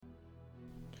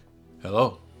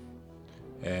Hello,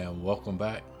 and welcome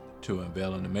back to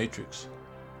Unveiling the Matrix.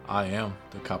 I am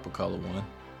the copper color one,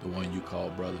 the one you call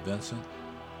Brother Vincent,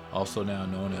 also now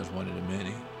known as one of the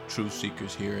many truth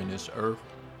seekers here in this earth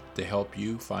to help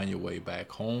you find your way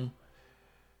back home.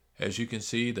 As you can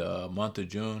see, the month of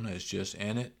June has just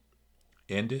ended,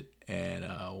 and the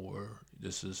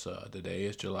day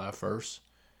is July 1st,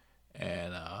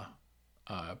 and I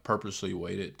purposely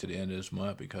waited to the end of this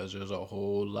month because there's a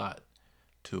whole lot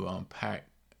to unpack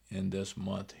in this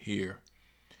month here.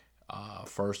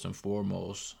 First and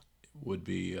foremost would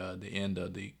be the end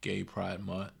of the Gay Pride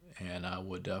Month, and I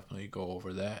would definitely go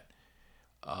over that.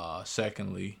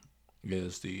 Secondly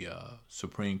is the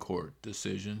Supreme Court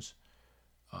decisions.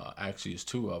 Actually, it's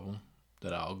two of them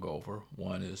that I'll go over.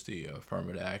 One is the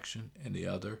affirmative action, and the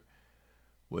other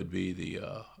would be the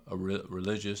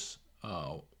religious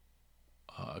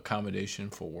accommodation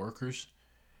for workers.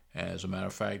 As a matter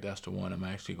of fact, that's the one I'm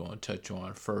actually going to touch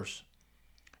on first.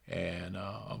 And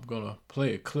I'm going to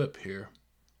play a clip here,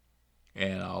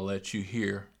 and I'll let you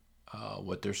hear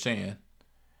what they're saying.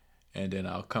 And then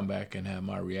I'll come back and have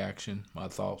my reaction, my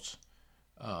thoughts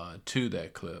to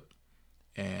that clip.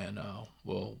 And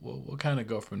we'll kind of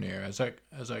go from there. As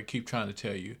I keep trying to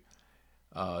tell you,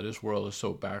 this world is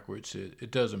so backwards,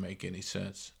 it doesn't make any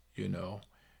sense. You know,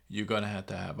 you're going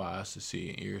to have eyes to see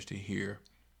and ears to hear.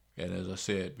 And as I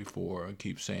said before, and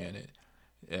keep saying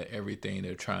it, everything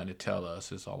they're trying to tell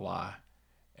us is a lie.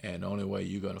 And the only way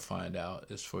you're going to find out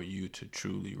is for you to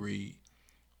truly read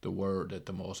the word that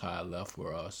the Most High left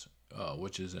for us,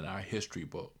 which is in our history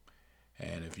book.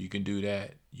 And if you can do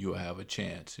that, you'll have a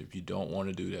chance. If you don't want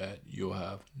to do that, you'll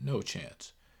have no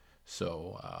chance.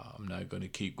 So I'm not going to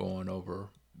keep going over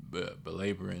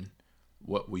belaboring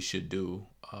what we should do.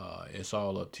 It's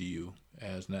all up to you. It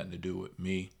has nothing to do with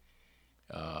me.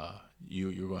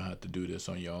 You're going to have to do this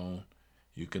on your own.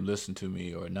 You can listen to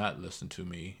me or not listen to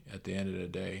me. At the end of the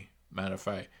day, matter of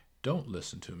fact, don't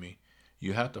listen to me.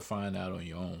 You have to find out on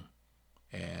your own.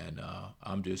 And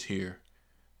I'm just here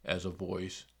as a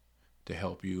voice to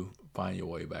help you find your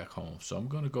way back home. So I'm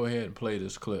going to go ahead and play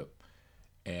this clip,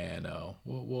 and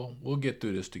we'll get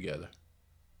through this together.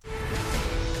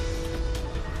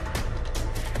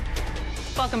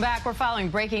 Welcome back. We're following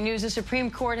breaking news. The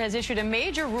Supreme Court has issued a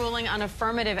major ruling on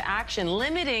affirmative action,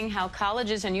 limiting how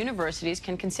colleges and universities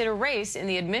can consider race in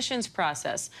the admissions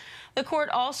process. The court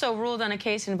also ruled on a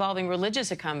case involving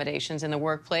religious accommodations in the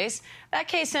workplace. That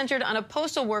case centered on a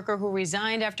postal worker who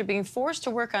resigned after being forced to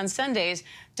work on Sundays,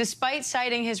 despite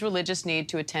citing his religious need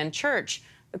to attend church.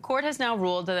 The court has now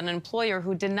ruled that an employer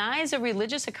who denies a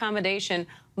religious accommodation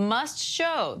must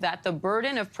show that the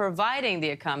burden of providing the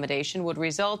accommodation would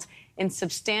result in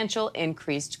substantial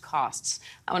increased costs.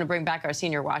 I want to bring back our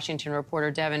senior Washington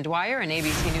reporter, Devin Dwyer, and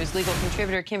ABC News legal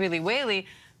contributor Kimberly Whaley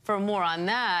for more on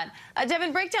that.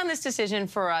 Devin, break down this decision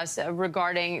for us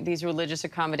regarding these religious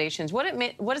accommodations. What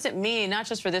does it mean, not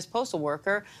just for this postal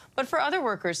worker, but for other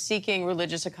workers seeking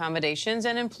religious accommodations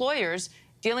and employers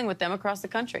dealing with them across the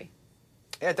country?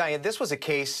 Yeah, Diane, this was a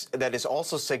case that is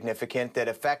also significant that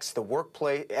affects the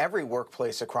workplace, every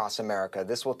workplace across America.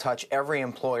 This will touch every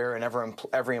employer and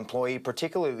every employee,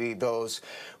 particularly those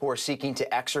who are seeking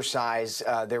to exercise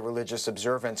their religious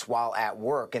observance while at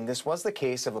work. And this was the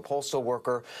case of a postal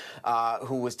worker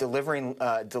who was delivering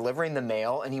the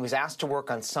mail, and he was asked to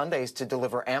work on Sundays to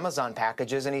deliver Amazon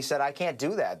packages, and he said, "I can't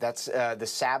do that. That's the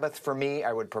Sabbath for me.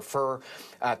 I would prefer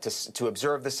to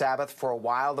observe the Sabbath." For a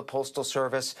while, the Postal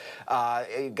Service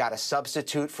got a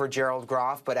substitute for Gerald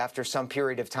Groff, but after some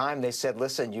period of time, they said,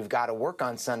 "Listen, you've got to work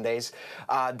on Sundays."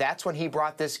 That's when he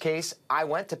brought this case. I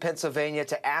went to Pennsylvania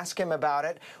to ask him about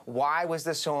it. Why was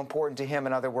this so important to him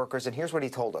and other workers? And here's what he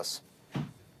told us.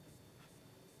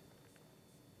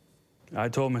 I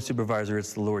told my supervisor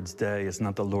it's the Lord's day. It's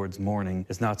not the Lord's morning.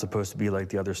 It's not supposed to be like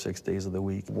the other 6 days of the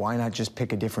week. Why not just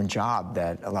pick a different job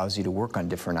that allows you to work on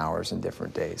different hours and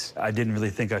different days? I didn't really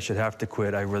think I should have to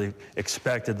quit. I really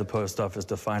expected the post office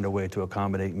to find a way to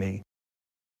accommodate me.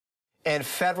 And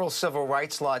federal civil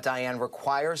rights law, Diane,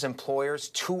 requires employers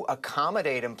to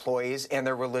accommodate employees in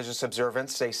their religious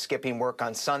observance, say skipping work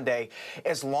on Sunday,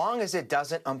 as long as it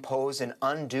doesn't impose an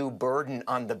undue burden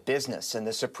on the business. And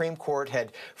the Supreme Court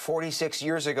had 46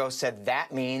 years ago said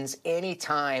that means any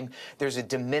time there's a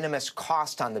de minimis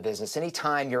cost on the business, any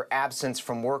time your absence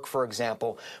from work, for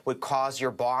example, would cause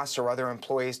your boss or other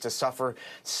employees to suffer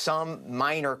some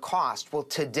minor cost. Well,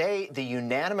 today, the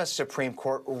unanimous Supreme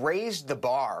Court raised the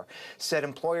bar said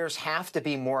employers have to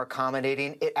be more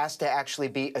accommodating. It has to actually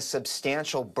be a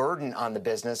substantial burden on the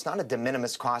business, not a de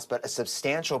minimis cost, but a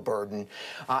substantial burden.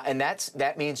 And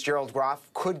that means Gerald Groff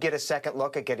could get a second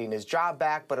look at getting his job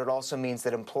back, but it also means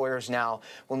that employers now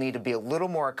will need to be a little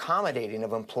more accommodating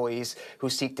of employees who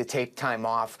seek to take time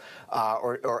off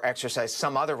or exercise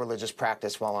some other religious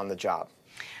practice while on the job.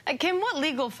 Kim, what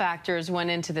legal factors went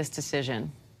into this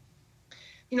decision?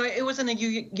 You know, it was a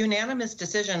unanimous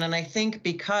decision, and I think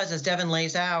because, as Devin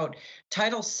lays out,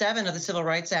 Title VII of the Civil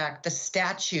Rights Act, the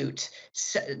statute,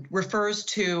 refers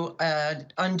to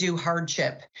undue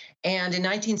hardship. And in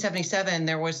 1977,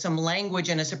 there was some language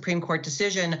in a Supreme Court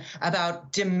decision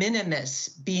about de minimis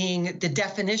being the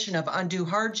definition of undue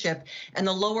hardship. And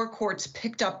the lower courts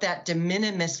picked up that de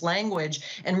minimis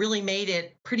language and really made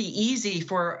it pretty easy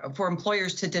for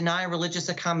employers to deny religious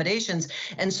accommodations.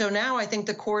 And so now I think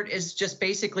the court is just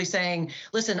basically saying,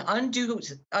 listen,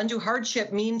 undue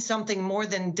hardship means something more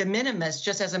than de minimis,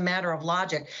 just as a matter of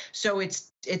logic. So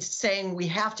it's saying we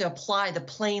have to apply the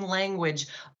plain language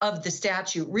of the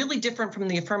statute, really different from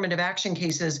the affirmative action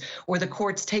cases where the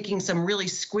court's taking some really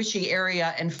squishy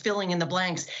area and filling in the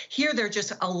blanks. Here, they're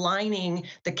just aligning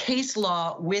the case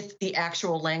law with the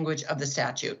actual language of the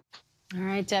statute. All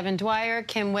right, Devin Dwyer,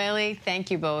 Kim Whaley,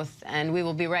 thank you both. And we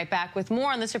will be right back with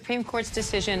more on the Supreme Court's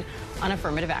decision on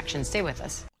affirmative action. Stay with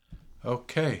us.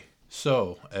 Okay,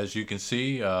 so as you can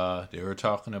see, they were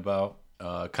talking about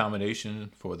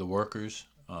accommodation for the workers.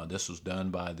 This was done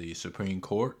by the Supreme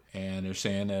Court, and they're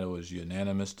saying that it was a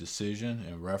unanimous decision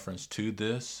in reference to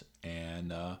this.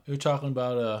 And they're talking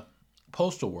about a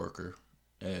postal worker,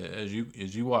 as you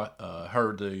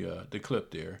heard the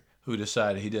clip there, who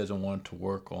decided he doesn't want to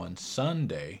work on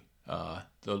Sunday,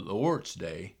 the Lord's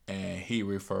Day, and he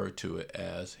referred to it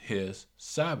as his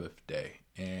Sabbath day.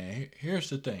 And here's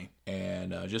the thing,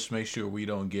 and just make sure we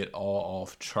don't get all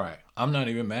off track. I'm not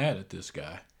even mad at this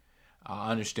guy.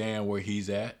 I understand where he's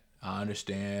at. I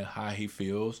understand how he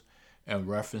feels in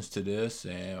reference to this,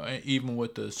 and even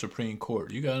with the Supreme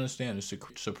Court. You got to understand the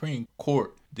Supreme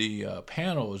Court, the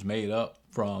panel is made up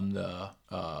from the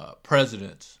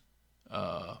president's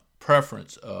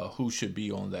preference of who should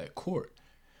be on that court.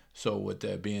 So with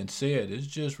that being said, it's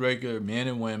just regular men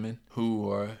and women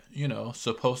who are,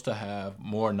 supposed to have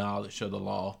more knowledge of the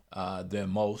law than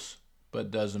most,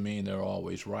 but doesn't mean they're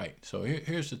always right. So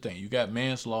here's the thing. You got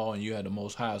man's law and you have the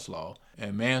Most High's law.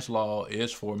 And man's law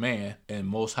is for man, and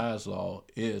Most High's law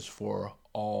is for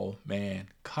all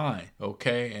mankind.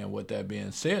 Okay? And with that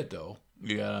being said, though,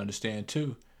 you got to understand,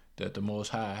 too, that the Most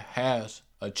High has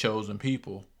a chosen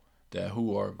people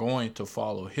who are going to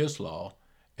follow his law,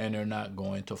 and they're not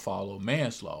going to follow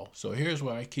man's law. So here's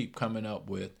what I keep coming up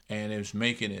with, and it's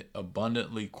making it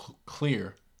abundantly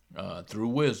clear through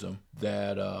wisdom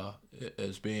that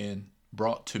is being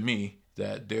brought to me,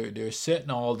 that they're setting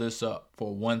all this up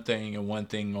for one thing and one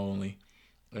thing only.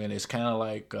 And it's kind of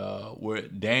like where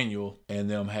Daniel and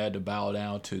them had to bow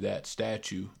down to that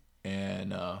statue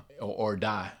and or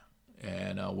die.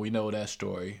 And we know that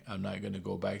story. I'm not going to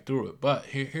go back through it. But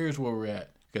here's where we're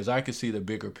at, because I can see the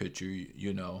bigger picture.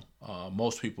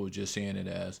 Most people are just seeing it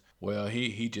as, well,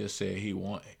 he just said he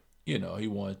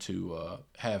wanted to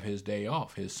have his day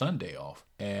off, his Sunday off.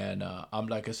 And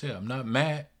like I said, I'm not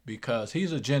mad, because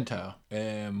he's a Gentile,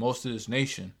 and most of this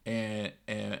nation and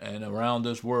around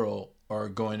this world are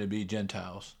going to be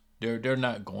Gentiles. They're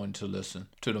not going to listen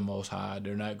to the Most High.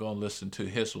 They're not going to listen to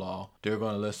his law. They're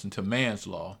going to listen to man's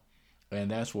law. And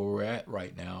that's where we're at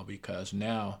right now, because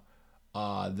now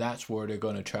that's where they're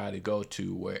going to try to go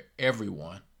to, where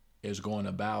everyone is going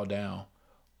to bow down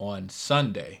on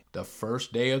Sunday, the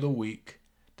first day of the week,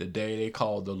 the day they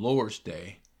call the Lord's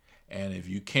Day. And if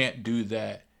you can't do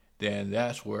that, then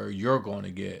that's where you're going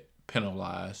to get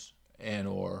penalized and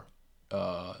or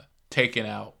taken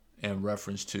out in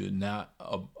reference to not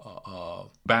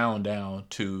bound down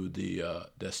to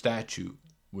the statute,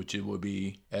 which it would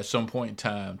be at some point in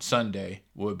time, Sunday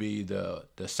would be the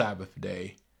Sabbath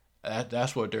day.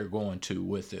 That's what they're going to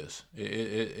with this.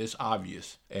 It's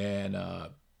obvious. And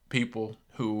people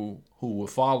who will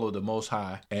follow the Most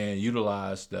High and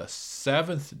utilize the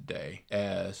seventh day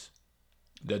as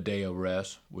the day of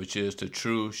rest, which is the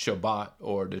true Shabbat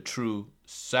or the true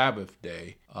Sabbath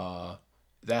day,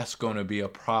 that's going to be a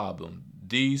problem.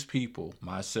 These people,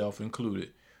 myself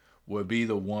included, would be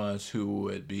the ones who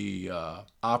would be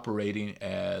operating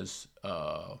as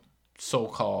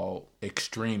so-called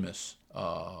extremists,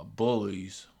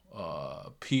 bullies,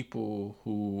 people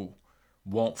who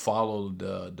won't follow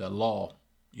the law,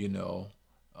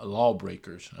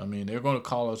 lawbreakers. I mean, they're going to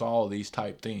call us all these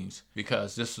type things,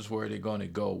 because this is where they're going to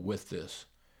go with this.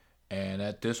 And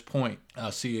at this point, I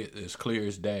see it as clear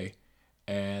as day.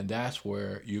 And that's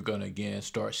where you're going to again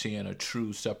start seeing a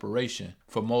true separation.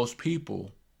 For most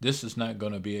people, this is not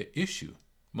going to be an issue.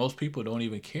 Most people don't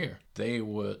even care. They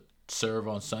would serve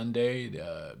on Sunday,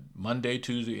 Monday,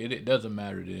 Tuesday. It doesn't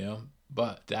matter to them.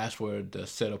 But that's where the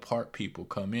set apart people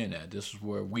come in at. This is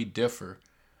where we differ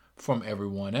from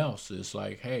everyone else. It's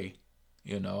like, hey,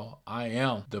 I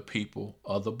am the people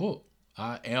of the book.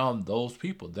 I am those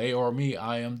people. They are me.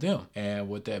 I am them. And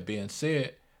with that being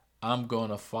said, I'm going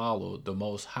to follow the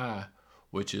Most High,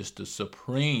 which is the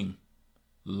supreme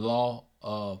law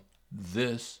of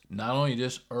this, not only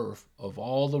this earth, of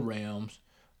all the realms,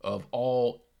 of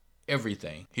all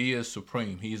everything. He is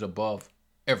supreme. He's above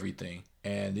everything.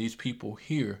 And these people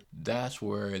here, that's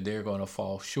where they're going to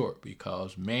fall short,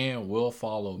 because man will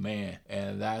follow man.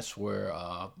 And that's where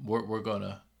we're going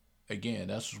to, again,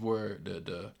 that's where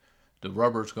the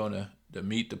rubber's going to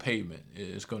meet the pavement.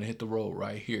 It's going to hit the road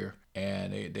right here.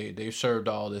 And they served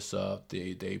all this up.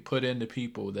 They put in the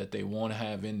people that they want to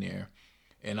have in there.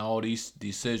 And all these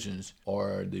decisions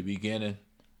are the beginning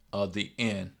of the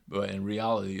end. But in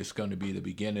reality, it's going to be the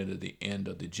beginning of the end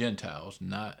of the Gentiles,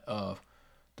 not of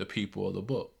the people of the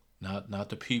book. Not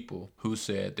the people who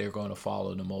said they're going to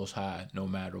follow the Most High no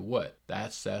matter what.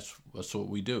 That's what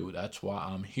we do. That's why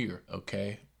I'm here,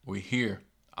 okay? We're here.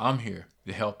 I'm here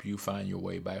to help you find your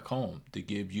way back home, to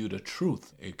give you the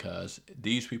truth, because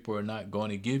these people are not going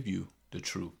to give you the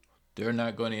truth. They're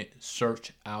not going to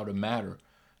search out a matter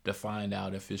to find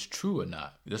out if it's true or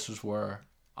not. This is where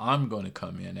I'm going to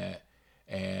come in at.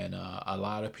 And a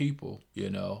lot of people,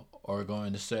 are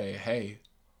going to say, hey,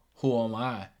 who am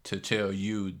I to tell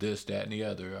you this, that, and the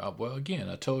other? Well, again,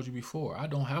 I told you before, I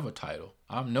don't have a title.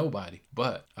 I'm nobody,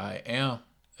 but I am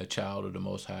a child of the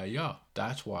Most High Yah.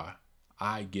 That's why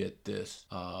I get this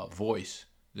voice.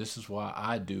 This is why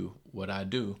I do what I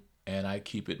do, and I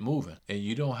keep it moving. And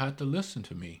you don't have to listen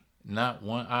to me, not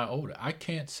one iota. I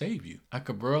can't save you. I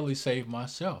could barely save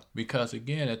myself, because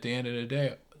again, at the end of the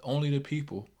day, only the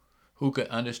people who can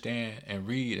understand and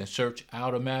read and search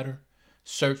out a matter,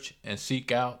 search and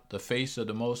seek out the face of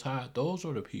the Most High, those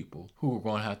are the people who are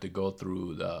going to have to go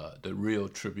through the real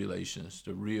tribulations,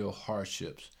 the real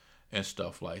hardships and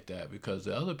stuff like that. Because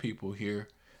the other people here,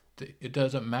 it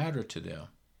doesn't matter to them.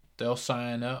 They'll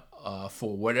sign up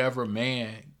for whatever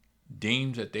man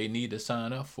deems that they need to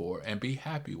sign up for and be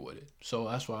happy with it. So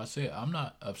that's why I said I'm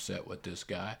not upset with this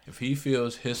guy. If he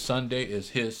feels his Sunday is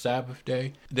his Sabbath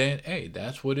day, then hey,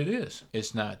 that's what it is.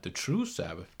 It's not the true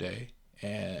Sabbath day.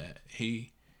 And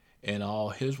he, in all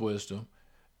his wisdom,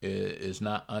 is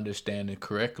not understanding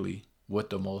correctly what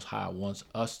the Most High wants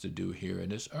us to do here in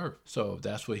this earth. So if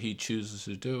that's what he chooses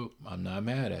to do, I'm not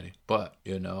mad at him. But,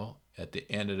 at the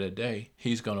end of the day,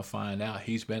 he's going to find out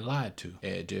he's been lied to.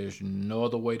 And there's no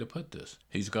other way to put this.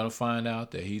 He's going to find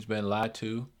out that he's been lied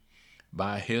to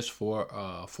by his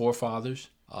forefathers.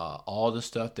 All the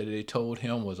stuff that they told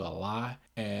him was a lie.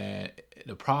 And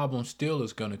the problem still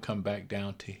is going to come back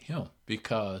down to him,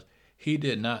 because he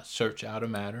did not search out a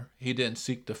matter. He didn't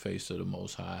seek the face of the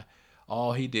Most High.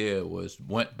 All he did was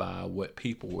went by what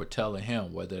people were telling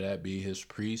him, whether that be his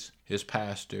priest, his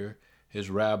pastor, his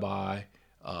rabbi,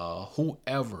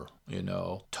 whoever,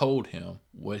 told him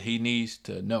what he needs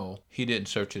to know. He didn't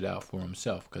search it out for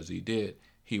himself, because he did,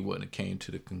 he wouldn't have came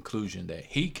to the conclusion that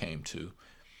he came to.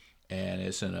 And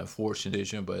it's an unfortunate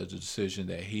decision, but it's a decision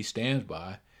that he stands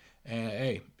by. And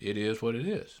hey, it is what it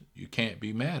is. You can't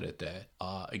be mad at that.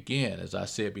 Again, as I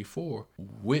said before,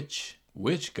 which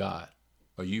God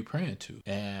are you praying to?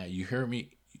 And you hear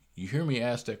me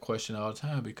ask that question all the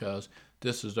time, because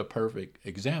this is a perfect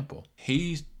example.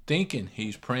 He's thinking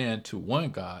he's praying to one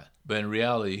God, but in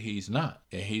reality, he's not.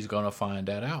 And he's going to find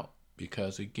that out.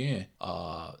 Because again,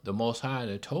 the Most High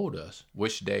had told us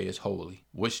which day is holy,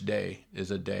 which day is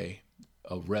a day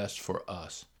of rest for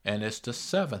us. And it's the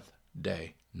seventh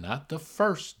day, not the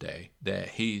first day that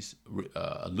he's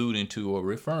alluding to or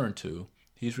referring to.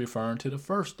 He's referring to the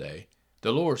first day,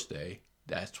 the Lord's day.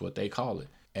 That's what they call it.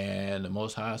 And the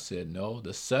Most High said, no,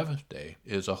 the seventh day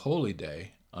is a holy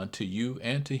day unto you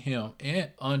and to him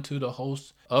and unto the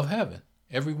hosts of heaven.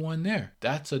 Everyone there.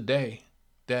 That's a day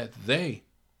that they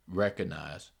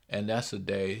recognize, and that's a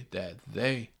day that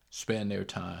they spend their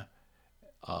time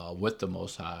with the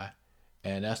Most High,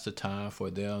 and that's the time for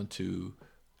them to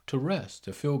rest,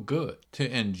 to feel good, to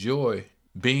enjoy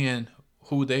being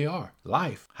who they are,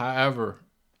 life, however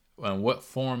and what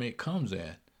form it comes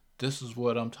in. This is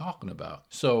what I'm talking about.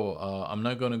 So I'm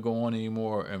not going to go on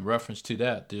anymore in reference to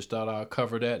that. Just thought I'd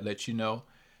cover that, let you know.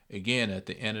 Again, at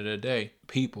the end of the day,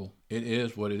 people, it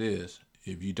is what it is.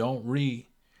 If you don't read,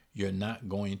 you're not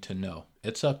going to know.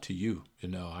 It's up to you.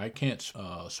 I can't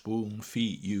spoon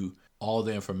feed you all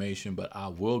the information, but I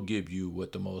will give you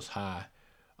what the Most High,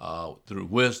 through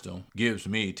wisdom, gives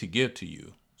me to give to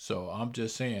you. So I'm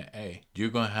just saying, hey, you're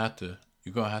gonna have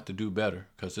to do better,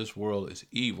 because this world is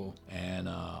evil. And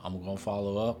I'm gonna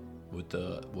follow up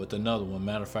with another one.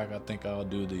 Matter of fact, I think I'll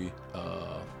do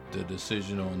the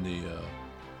decision on the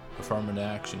affirmative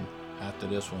action after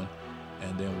this one,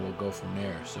 and then we'll go from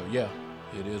there. So yeah,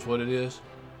 it is what it is.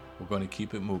 We're going to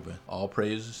keep it moving. All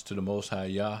praises to the Most High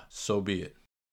Yah. So be it.